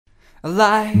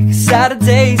Like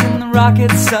Saturdays in the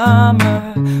rocket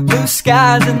summer, blue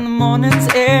skies in the morning's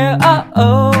air.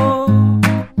 Oh,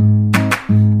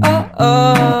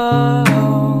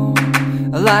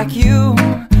 like you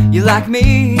like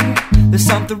me. There's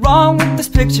something wrong with this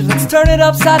picture. Let's turn it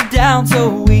upside down so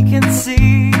we can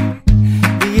see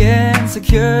the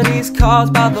insecurities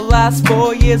caused by the last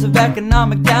 4 years of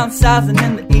economic downsizing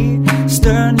in the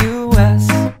eastern U.S.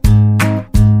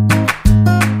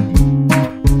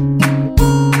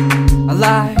 I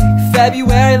like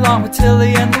February long with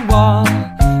Tilly and the wall,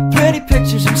 pretty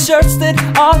pictures and shirts that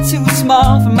are too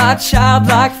small for my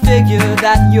childlike figure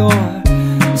that you're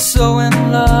so in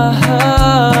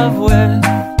love with.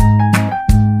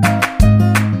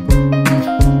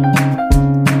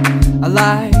 I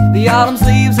like the autumn's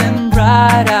leaves and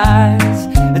bright eyes,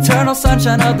 eternal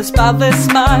sunshine of the spotless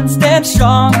mind. Stand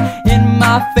strong in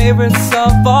my favorites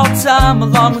of all time,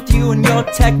 along with you and your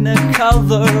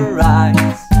technicolor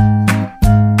eyes.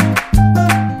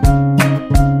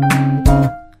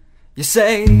 You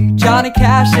say Johnny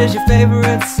Cash is your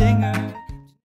favorite singer.